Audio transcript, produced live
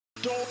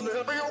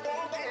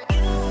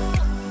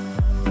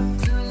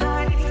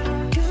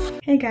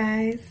Hey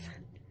guys,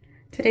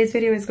 today's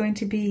video is going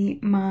to be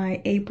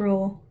my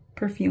April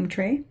perfume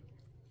tray.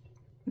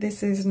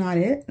 This is not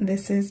it.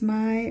 This is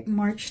my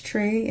March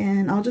tray,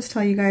 and I'll just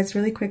tell you guys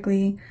really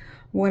quickly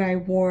what I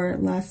wore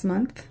last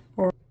month.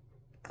 Or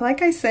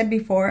like I said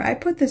before, I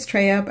put this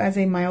tray up as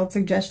a mild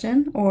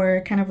suggestion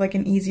or kind of like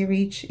an easy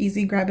reach,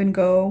 easy grab and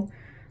go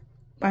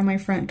by my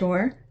front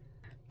door.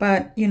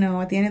 But you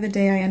know, at the end of the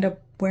day, I end up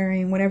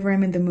wearing whatever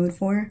I'm in the mood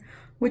for,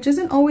 which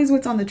isn't always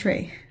what's on the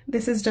tray.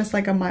 This is just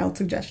like a mild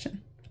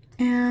suggestion.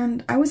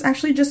 And I was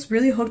actually just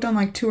really hooked on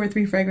like 2 or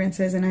 3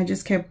 fragrances, and I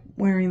just kept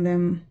wearing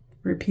them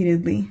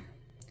repeatedly.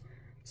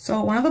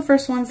 So one of the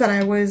first ones that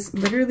I was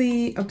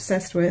literally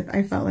obsessed with,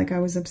 I felt like I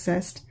was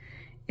obsessed,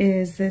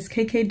 is this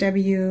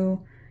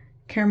KKW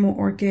Caramel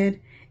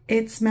Orchid.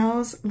 It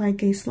smells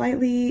like a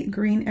slightly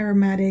green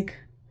aromatic,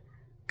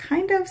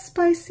 kind of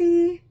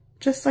spicy,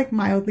 just like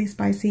mildly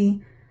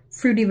spicy,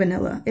 fruity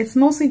vanilla. It's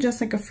mostly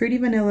just like a fruity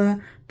vanilla,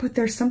 but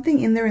there's something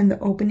in there in the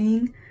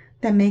opening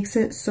that makes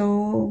it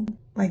so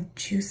like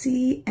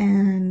juicy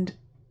and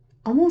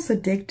almost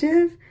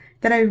addictive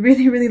that I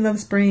really love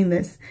spraying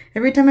this.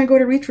 Every time I go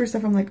to reach for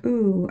stuff, I'm like,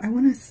 ooh, I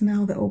want to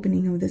smell the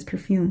opening of this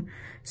perfume.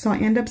 So I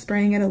end up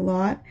spraying it a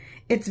lot.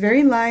 It's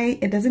very light.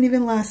 It doesn't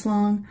even last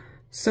long.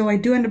 So I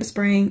do end up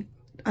spraying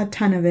a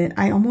ton of it.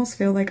 I almost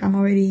feel like I'm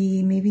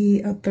already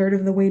maybe a third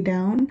of the way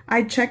down.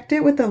 I checked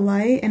it with the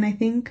light, and I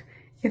think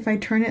if I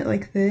turn it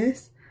like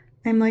this,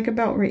 I'm like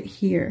about right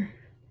here.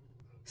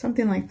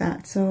 Something like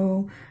that.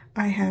 So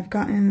I have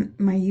gotten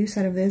my use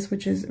out of this,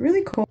 which is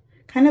really cool.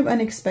 Kind of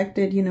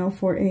unexpected, you know,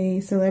 for a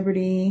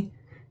celebrity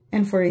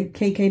and for a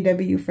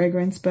KKW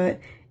fragrance,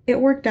 but it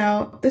worked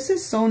out. This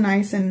is so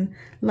nice and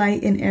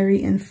light and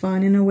airy and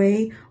fun in a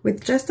way,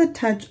 with just a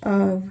touch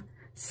of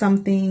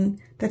something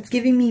that's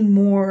giving me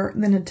more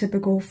than a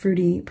typical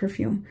fruity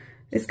perfume.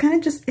 It's kind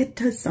of just, it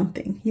does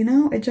something, you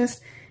know?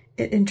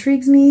 It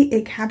intrigues me,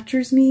 it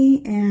captures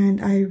me, and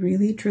I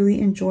really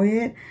truly enjoy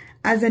it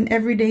as an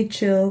everyday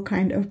chill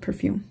kind of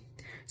perfume.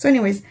 So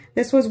anyways,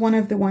 this was one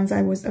of the ones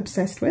I was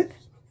obsessed with.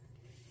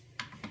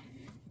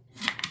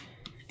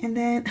 And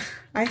then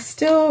I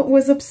still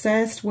was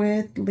obsessed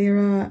with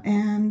Lyra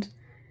and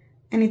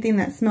anything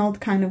that smelled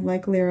kind of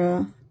like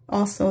Lyra.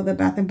 Also the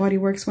Bath & Body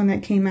Works one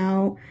that came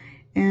out.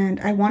 And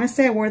I want to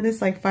say I wore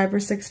this like 5 or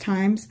 6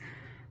 times,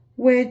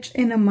 which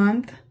in a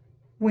month,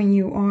 when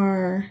you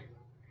are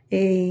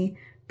a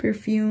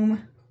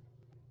perfume,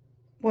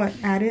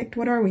 addict?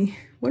 What are we?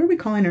 What are we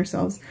calling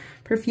ourselves?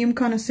 Perfume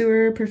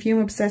connoisseur,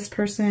 perfume obsessed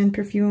person,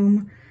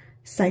 perfume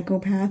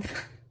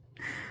psychopath,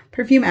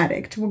 perfume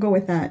addict. We'll go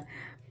with that.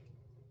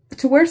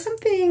 To wear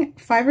something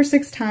 5 or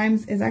 6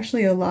 times is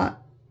actually a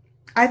lot.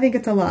 I think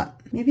it's a lot.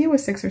 Maybe it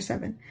was 6 or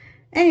 7.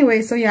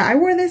 Anyway, so yeah, I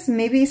wore this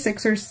maybe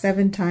 6 or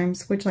 7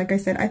 times, which like I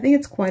said, I think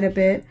it's quite a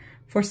bit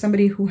for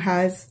somebody who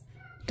has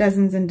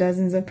dozens and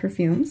dozens of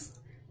perfumes.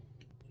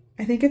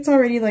 I think it's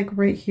already like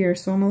right here,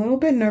 so I'm a little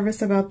bit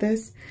nervous about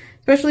this,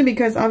 especially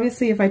because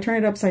obviously if I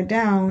turn it upside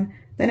down,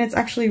 then it's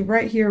actually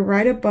right here,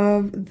 right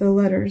above the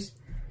letters.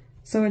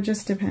 So it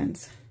just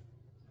depends.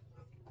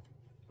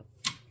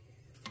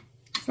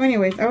 So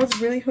anyways, I was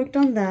really hooked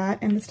on that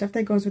and the stuff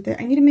that goes with it.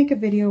 I need to make a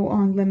video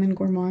on Lemon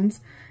Gourmands.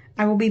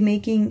 I will be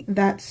making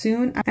that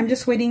soon. I'm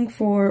just waiting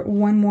for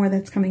one more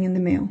that's coming in the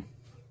mail.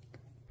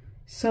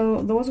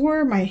 So those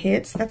were my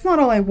hits. That's not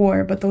all I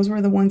wore, but those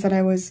were the ones that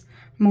I was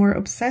more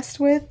obsessed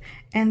with.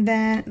 And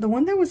then the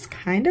one that was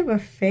kind of a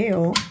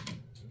fail.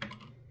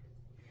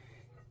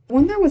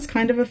 One that was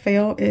kind of a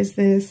fail is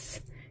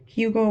this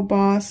Hugo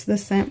Boss The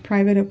Scent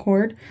Private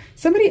Accord.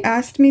 Somebody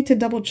asked me to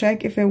double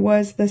check if it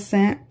was The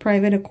Scent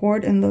Private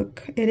Accord, and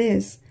look, it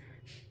is.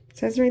 It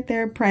says right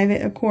there,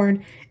 Private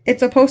Accord. It's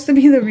supposed to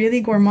be the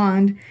really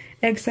gourmand,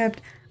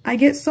 except I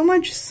get so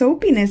much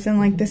soapiness and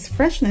like this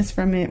freshness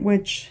from it,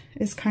 which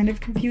is kind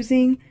of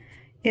confusing.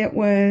 It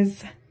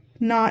was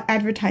not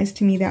advertised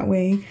to me that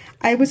way.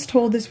 I was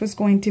told this was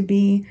going to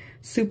be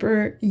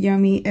super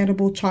yummy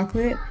edible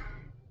chocolate,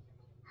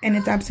 and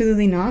it's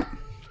absolutely not.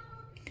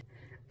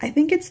 I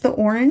think it's the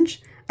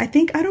orange. I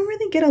think I don't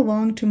really get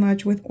along too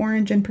much with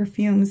orange and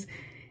perfumes.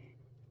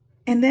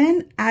 And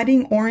then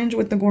adding orange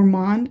with the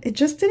gourmand, it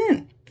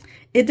didn't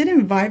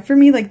vibe for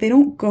me. Like, they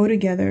don't go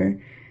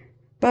together.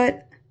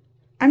 But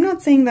I'm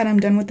not saying that I'm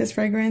done with this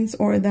fragrance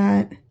or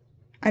that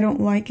I don't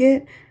like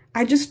it.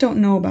 I just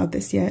don't know about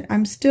this yet.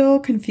 I'm still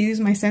confused.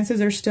 My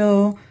senses are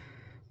still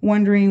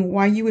wondering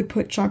why you would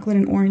put chocolate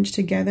and orange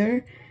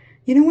together.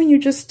 You know, when you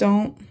just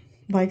don't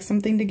like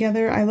something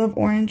together. I love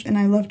orange and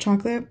I love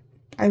chocolate.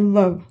 I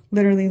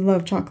literally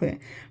love chocolate.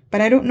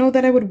 But I don't know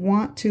that I would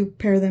want to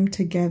pair them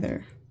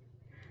together.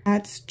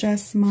 That's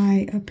just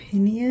my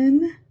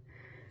opinion.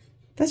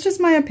 That's just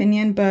my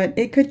opinion, but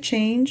it could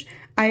change.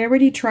 I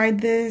already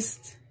tried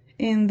this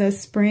in the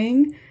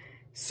spring,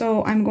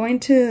 so I'm going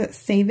to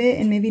save it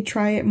and maybe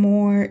try it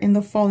more in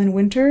the fall and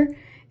winter.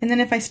 And then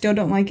if I still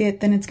don't like it,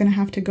 then it's gonna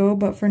have to go.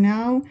 But for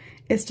now,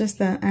 it's just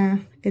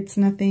it's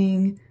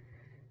nothing.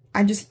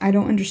 I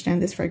don't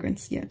understand this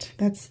fragrance yet.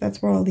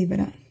 That's where I'll leave it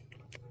at.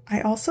 I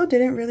also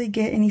didn't really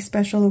get any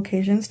special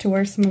occasions to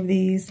wear some of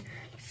these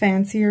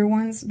fancier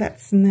ones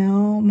that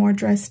smell more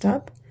dressed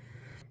up.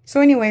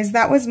 So anyways,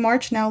 that was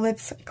March. Now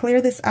let's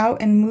clear this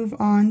out and move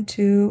on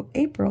to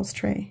April's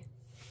tray.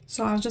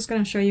 So I was just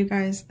going to show you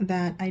guys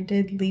that I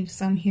did leave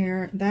some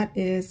here. That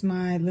is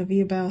my La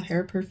Vie Belle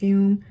hair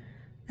perfume.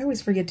 I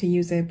always forget to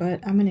use it,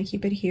 but I'm going to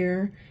keep it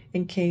here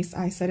in case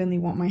I suddenly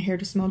want my hair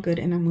to smell good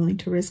and I'm willing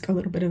to risk a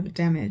little bit of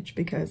damage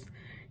because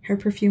hair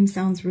perfume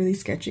sounds really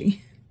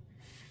sketchy.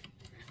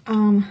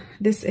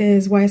 This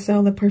is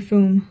YSL Le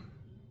Parfum,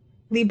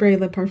 Libre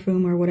Le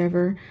Parfum or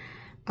whatever.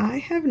 I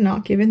have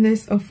not given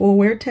this a full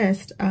wear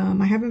test.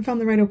 I haven't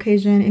found the right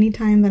occasion.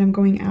 Anytime that I'm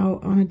going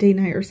out on a date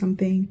night or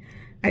something,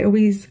 I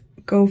always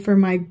go for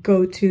my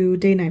go-to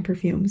date night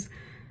perfumes,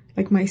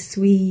 like my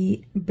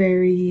sweet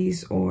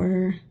berries,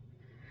 or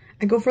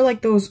I go for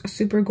like those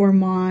super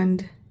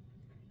gourmand,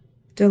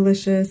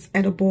 delicious,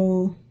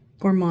 edible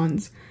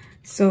gourmands.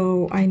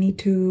 So I need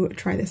to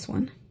try this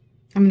one.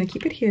 I'm gonna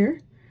keep it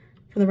here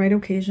for the right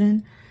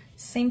occasion.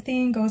 Same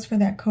thing goes for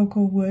that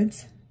Cocoa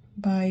Woods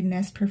by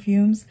Nest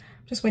Perfumes.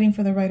 Just waiting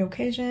for the right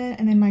occasion.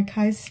 And then my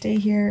Kais stay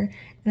here.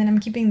 And then I'm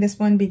keeping this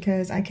one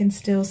because I can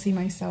still see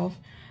myself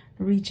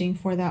reaching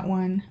for that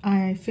one.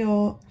 I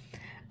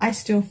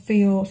still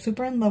feel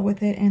super in love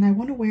with it, and I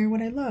want to wear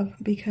what I love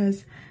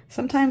because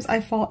sometimes I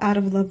fall out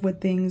of love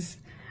with things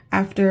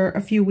after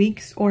a few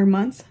weeks or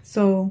months.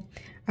 So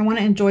I want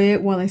to enjoy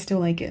it while I still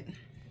like it.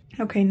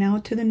 Okay, now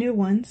to the new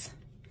ones.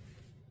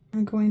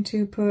 I'm going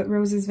to put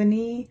Roses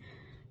Vanille.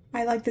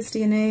 I like this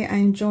DNA. I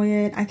enjoy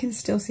it. I can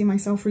still see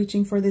myself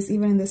reaching for this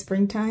even in the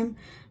springtime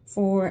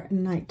for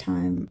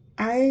nighttime.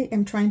 I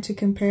am trying to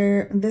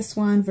compare this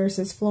one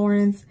versus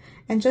Florence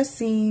and just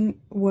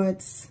seeing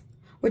which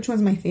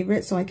one's my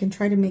favorite so I can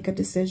try to make a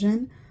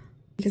decision,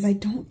 because I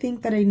don't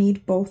think that I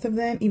need both of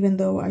them, even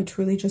though I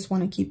truly just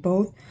want to keep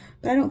both,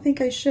 but I don't think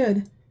I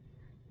should.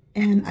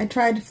 And I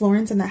tried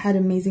Florence and that had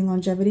amazing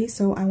longevity,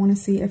 so I want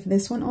to see if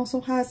this one also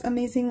has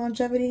amazing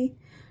longevity.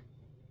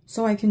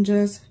 So I can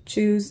just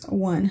choose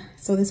one.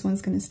 So this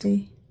one's going to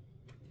stay.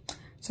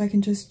 So I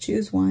can just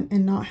choose one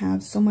and not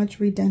have so much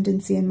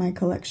redundancy in my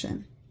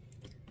collection.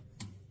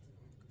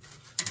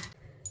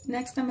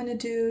 Next, I'm going to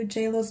do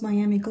JLo's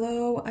Miami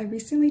Glow. I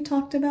recently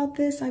talked about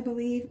this, I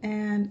believe,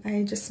 and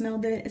I just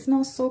smelled it. It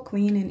smells so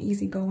clean and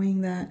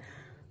easygoing that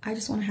I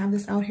just want to have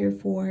this out here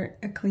for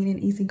a clean and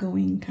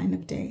easygoing kind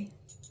of day.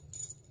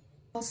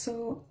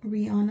 Also,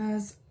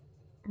 Rihanna's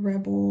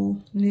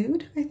Rebel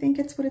Nude, I think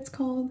it's what it's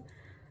called.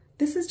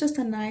 This is just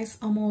a nice,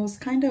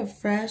 almost kind of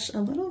fresh, a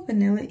little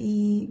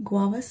vanilla-y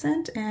guava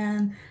scent,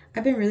 and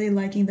I've been really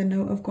liking the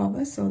note of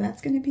guava, so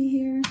that's going to be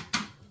here.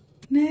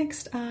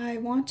 Next, I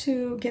want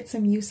to get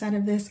some use out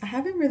of this. I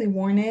haven't really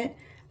worn it.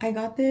 I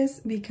got this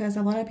because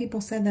a lot of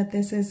people said that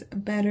this is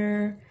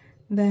better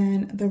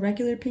than the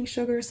regular pink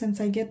sugar since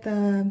I get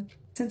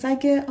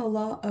a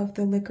lot of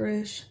the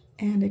licorice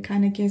and it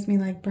kind of gives me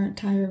like burnt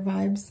tire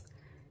vibes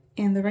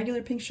and the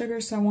regular pink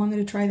sugar, so I wanted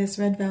to try this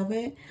red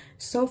velvet.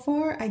 So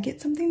far, I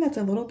get something that's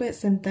a little bit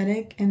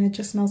synthetic and it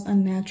just smells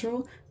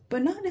unnatural,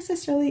 but not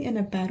necessarily in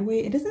a bad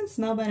way. It doesn't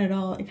smell bad at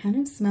all. It kind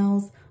of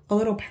smells a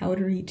little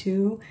powdery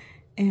too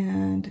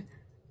and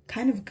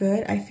kind of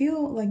good. I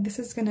feel like this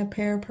is gonna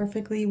pair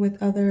perfectly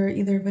with other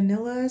either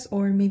vanillas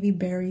or maybe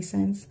berry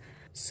scents.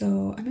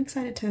 So I'm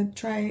excited to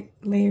try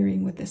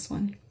layering with this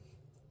one.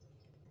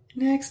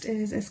 Next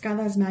is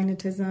Escala's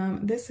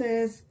Magnetism. This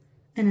is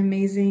an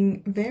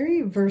amazing,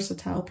 very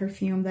versatile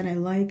perfume that I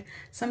like.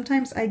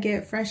 Sometimes I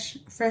get freshy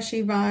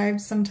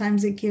vibes,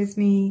 sometimes it gives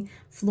me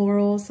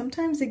floral,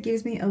 sometimes it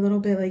gives me a little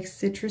bit like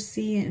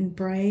citrusy and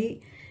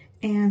bright,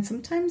 and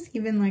sometimes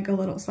even like a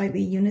little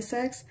slightly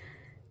unisex.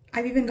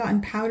 I've even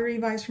gotten powdery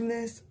vibes from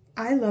this.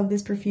 I love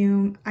this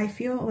perfume. I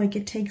feel like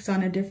it takes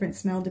on a different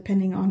smell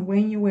depending on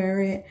when you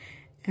wear it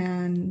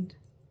and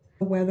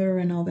the weather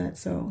and all that.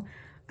 So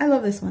I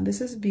love this one.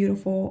 This is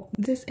beautiful.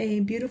 This is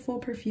a beautiful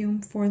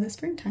perfume for the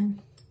springtime.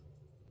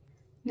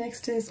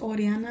 Next is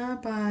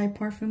Oriana by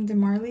Parfum de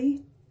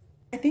Marly.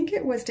 I think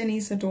it was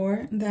Denise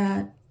Adore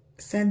that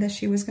said that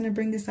she was going to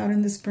bring this out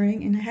in the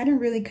spring, and I hadn't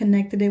really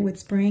connected it with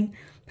spring,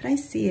 but I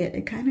see it.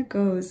 It kind of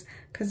goes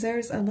because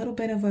there's a little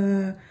bit of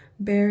a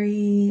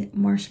berry,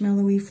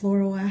 marshmallowy,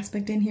 floral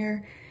aspect in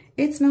here.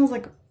 It smells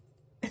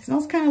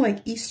kind of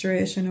like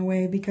Easterish in a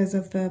way because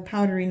of the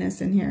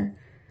powderiness in here,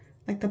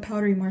 like the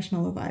powdery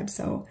marshmallow vibe.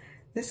 So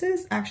this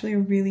is actually a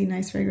really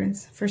nice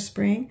fragrance for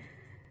spring.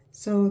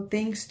 So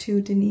thanks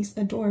to Denise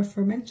Adore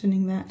for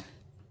mentioning that.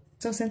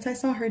 So since I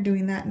saw her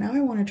doing that, now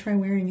I want to try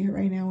wearing it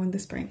right now in the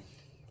spring.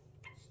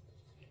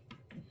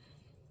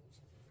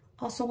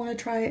 Also want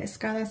to try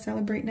Escala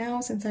Celebrate Now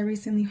since I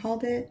recently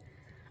hauled it.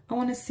 I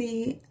want to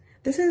see,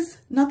 this is,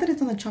 not that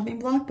it's on the chopping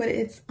block, but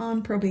it's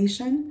on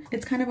probation.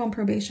 It's kind of on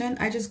probation.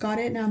 I just got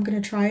it, now I'm going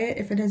to try it.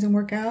 If it doesn't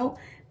work out,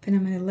 then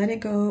I'm going to let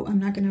it go. I'm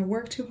not going to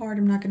work too hard.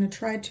 I'm not going to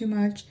try too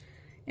much.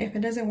 If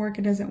it doesn't work,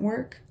 it doesn't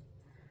work.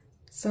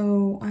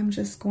 So I'm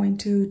just going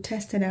to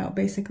test it out.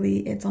 Basically,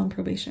 it's on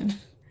probation.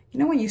 You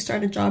know when you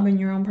start a job and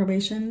you're on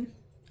probation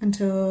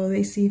until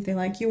they see if they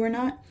like you or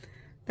not?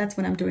 That's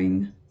what I'm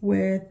doing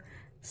with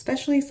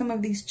especially some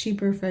of these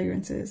cheaper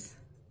fragrances.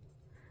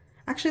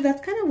 Actually,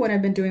 that's kind of what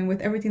I've been doing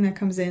with everything that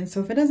comes in. So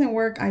if it doesn't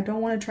work, I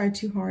don't want to try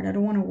too hard. I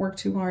don't want to work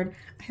too hard.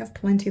 I have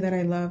plenty that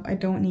I love. I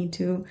don't need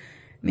to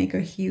make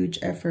a huge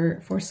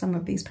effort for some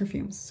of these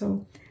perfumes.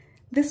 So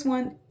this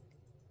one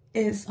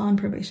is on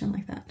probation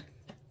like that.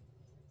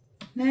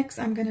 Next,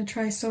 I'm going to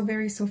try So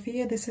Very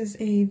Sophia. This is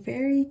a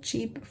very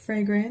cheap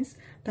fragrance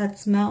that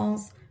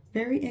smells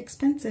very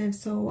expensive.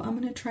 So I'm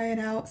going to try it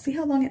out, see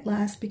how long it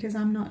lasts, because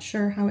I'm not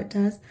sure how it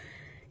does.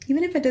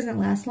 Even if it doesn't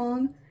last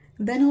long,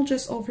 then I'll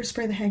just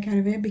overspray the heck out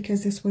of it,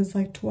 because this was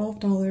like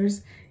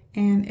 $12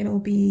 and it'll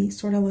be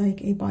sort of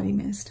like a body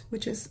mist,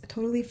 which is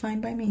totally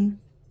fine by me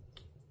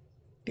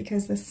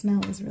because the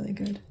smell is really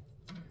good.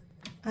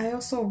 I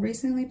also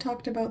recently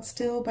talked about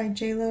Still by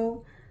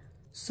JLo,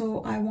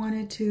 so I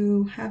wanted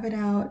to have it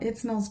out. It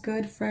smells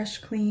good, fresh,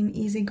 clean,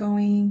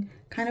 easygoing,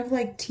 kind of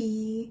like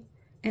tea.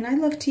 And I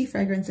love tea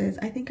fragrances.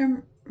 I think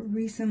I'm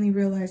recently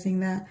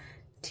realizing that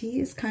tea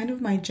is kind of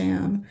my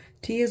jam.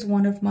 Tea is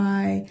one of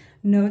my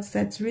notes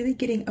that's really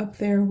getting up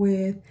there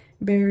with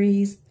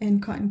berries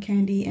and cotton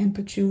candy and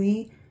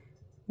patchouli,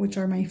 which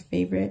are my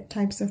favorite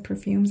types of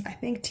perfumes. I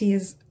think tea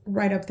is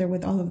right up there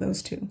with all of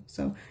those too.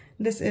 So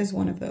this is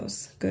one of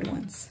those good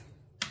ones.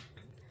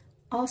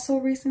 Also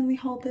recently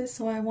hauled this,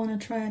 so I want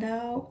to try it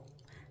out.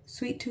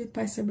 Sweet Tooth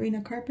by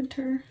Sabrina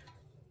Carpenter.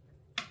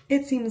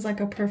 It seems like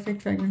a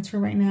perfect fragrance for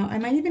right now. I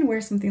might even wear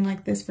something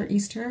like this for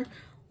Easter,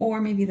 or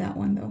maybe that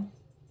one though.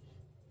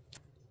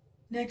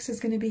 Next is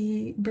going to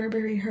be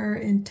Burberry Her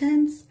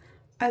Intense.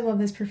 I love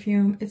this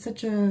perfume. It's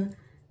such a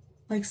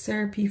like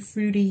syrupy,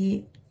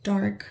 fruity,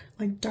 dark,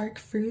 like dark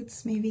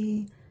fruits,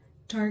 maybe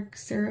dark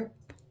syrup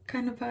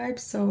kind of vibe.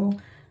 So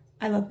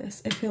I love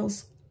this. It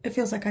feels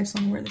like I just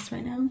want to wear this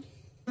right now.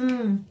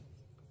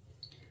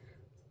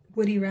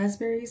 Woody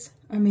Raspberries,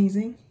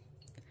 amazing.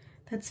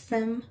 That's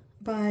Femme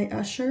by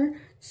Usher.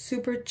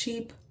 Super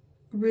cheap,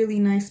 really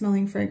nice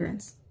smelling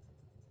fragrance.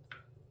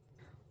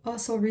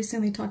 Also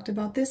recently talked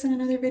about this in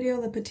another video,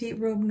 Le Petit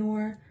Robe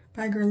Noir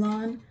by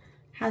Guerlain.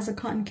 Has a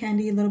cotton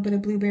candy, a little bit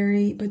of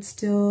blueberry, but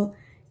still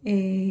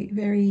a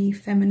very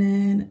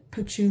feminine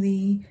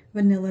patchouli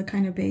vanilla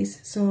kind of base.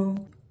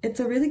 So it's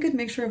a really good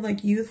mixture of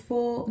like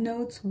youthful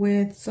notes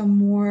with some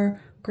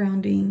more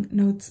grounding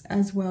notes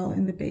as well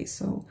in the base.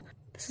 So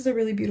this is a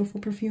really beautiful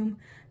perfume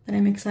that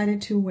I'm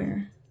excited to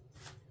wear.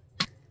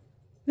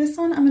 This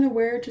one I'm going to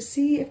wear to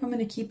see if I'm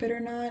going to keep it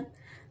or not.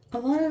 A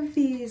lot of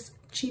these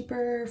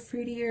cheaper,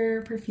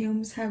 fruitier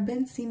perfumes have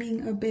been seeming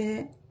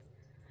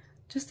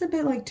just a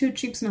bit like too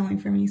cheap smelling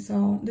for me.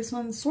 So this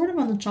one's sort of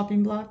on the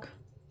chopping block.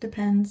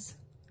 Depends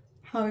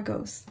how it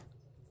goes.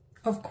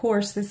 Of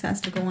course, this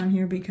has to go on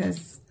here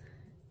because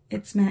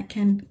it's Matte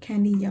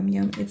Candy Yum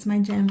Yum. It's my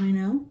jam right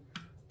now.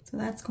 So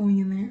that's going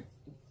in there.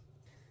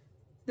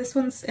 This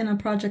one's in a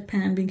project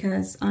pan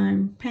because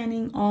I'm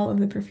panning all of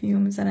the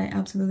perfumes that I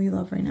absolutely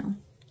love right now.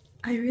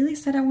 I really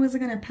said I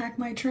wasn't going to pack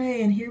my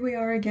tray, and here we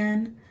are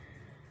again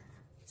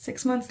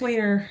 6 months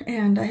later,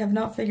 and I have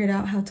not figured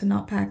out how to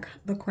not pack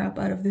the crap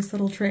out of this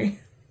little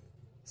tray.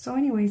 So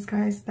anyways,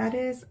 guys, that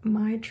is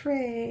my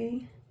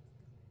tray.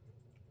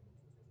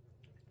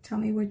 Tell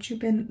me what you've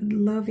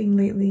been loving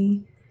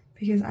lately,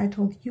 because I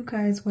told you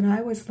guys what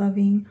I was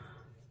loving.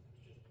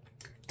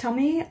 Tell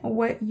me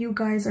what you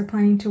guys are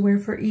planning to wear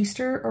for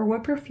Easter, or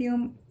what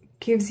perfume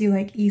gives you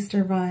like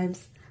Easter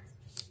vibes.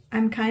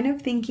 I'm kind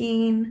of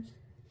thinking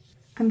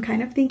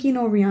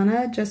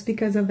Oriana, just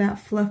because of that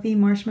fluffy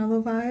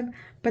marshmallow vibe,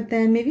 but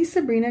then maybe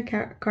Sabrina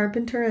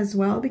Carpenter as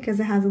well, because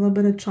it has a little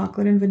bit of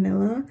chocolate and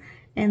vanilla,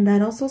 and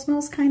that also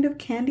smells kind of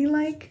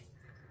candy-like.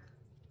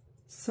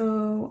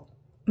 So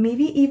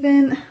maybe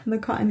even the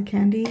Cotton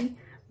Candy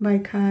by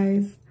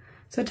Kai's.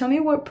 So tell me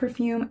what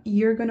perfume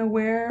you're gonna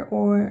wear,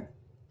 or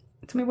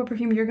tell me what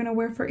perfume you're gonna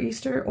wear for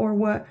Easter, or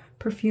what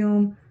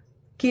perfume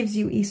gives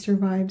you Easter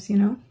vibes, you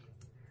know?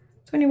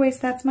 So anyways,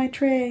 that's my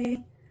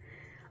tray.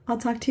 I'll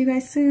talk to you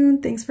guys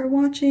soon. Thanks for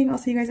watching. I'll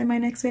see you guys in my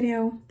next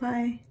video.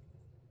 Bye.